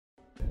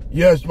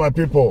Yes, my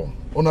people.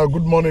 On a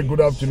good morning, good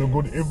afternoon,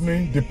 good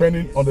evening,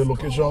 depending on the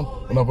location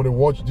on how they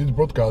watch this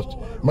broadcast.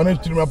 My name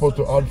is Trinity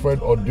Apostle Alfred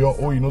Odion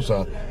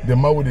Oyinosa. The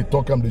man with the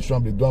talk and the show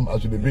and the drum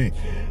as they be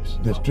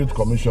the street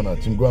commissioner.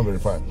 Team go and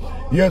verify.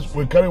 Yes,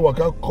 we carry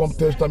Waka come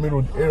Testament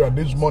Road area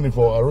this morning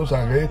for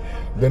Arosa.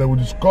 Then we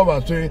discover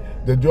say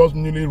they just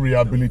newly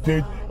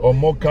rehabilitate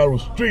Omokaro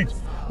Street.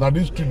 Now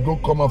this street go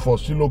come out for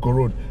Siluko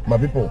Road. My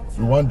people,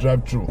 we want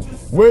drive through.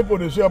 Wait for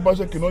the say about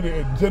say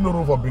no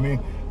road for Benin.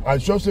 I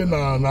should say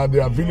now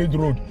their village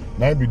road.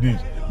 Now be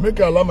this. Make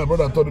I allow my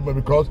brother talk to me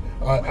because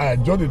I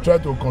just try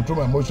to control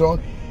my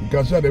emotion. You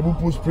can see they will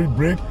put speed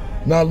brake.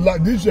 Now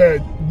like this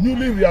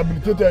newly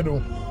rehabilitated.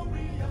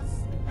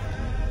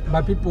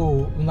 My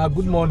people,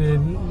 good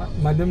morning.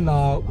 My name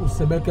is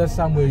Usemeke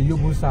Samuel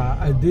Yobusa.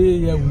 I dey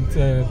here with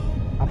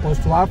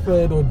Apostle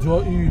Alfred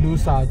Odion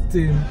Oyinosa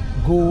team.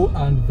 Go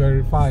and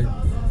verify.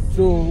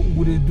 So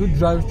we dey do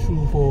drive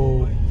through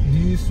for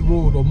this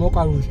road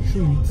Omokaro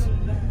Street,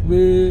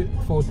 wey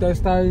for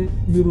Textile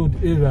Road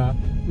area,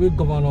 where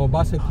Governor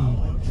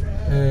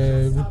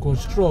Obaseki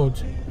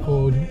reconstruct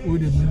for wey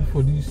they do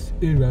for this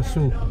area.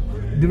 So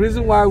the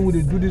reason why we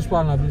dey do this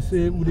one, I be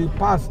say we dey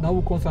pass now.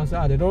 We come and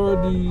say they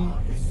already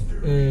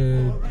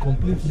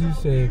complete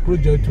this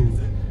project too.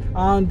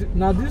 And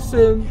now this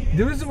the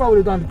reason why we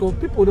dey done because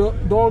people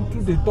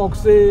don't they talk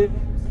say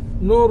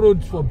no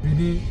roads for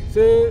Benin,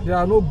 say there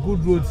are no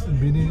good roads in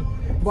Benin.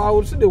 But I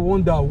would say they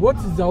wonder what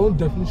is their own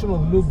definition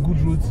of no good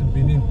roads in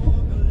Benin.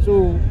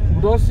 So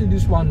we don't see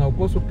this one now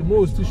because of the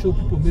more we still show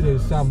people made an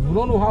exam. We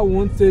don't know how we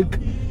won't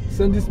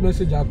send this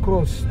message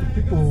across to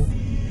people,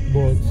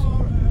 but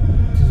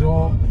it's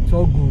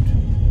all good.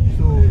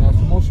 So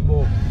now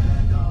small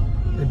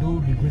Edo will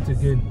be great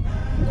again.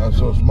 Now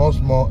so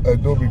small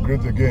Edo will be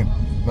great again.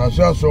 Now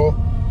so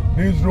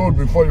this road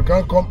before you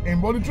can't come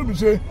in, but the truth is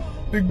say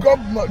the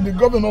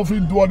governor will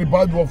do all the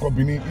bad work for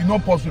Benin. It's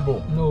not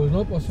possible. No, it's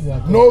not possible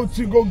at all. No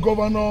single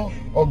governor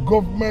or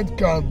government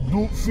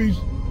can fix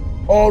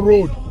all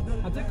road.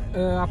 I think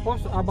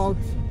about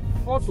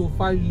 4 to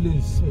 5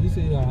 lanes for this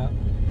area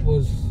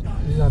was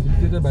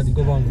rehabilitated by the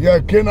government. Yeah,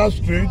 Kena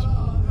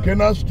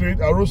Street,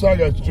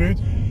 Arosa Street,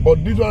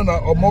 but this one is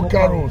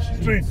Omokaro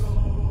Street.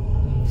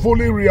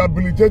 Fully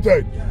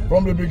rehabilitated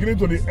from the beginning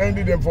to the end.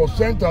 Them for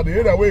center, the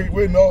area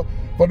way now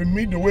for the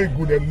midway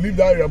good and leave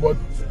that area, but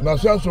now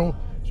so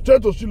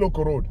straight to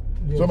Siluko Road.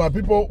 Yes. So my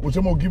people, we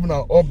say more giving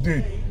an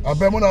update. I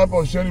bet more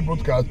on sharing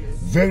broadcast.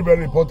 Very,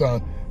 very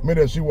important. May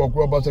they see what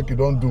Obaseki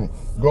don't do.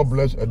 God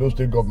bless Edo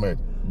State government.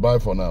 Bye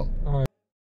for now.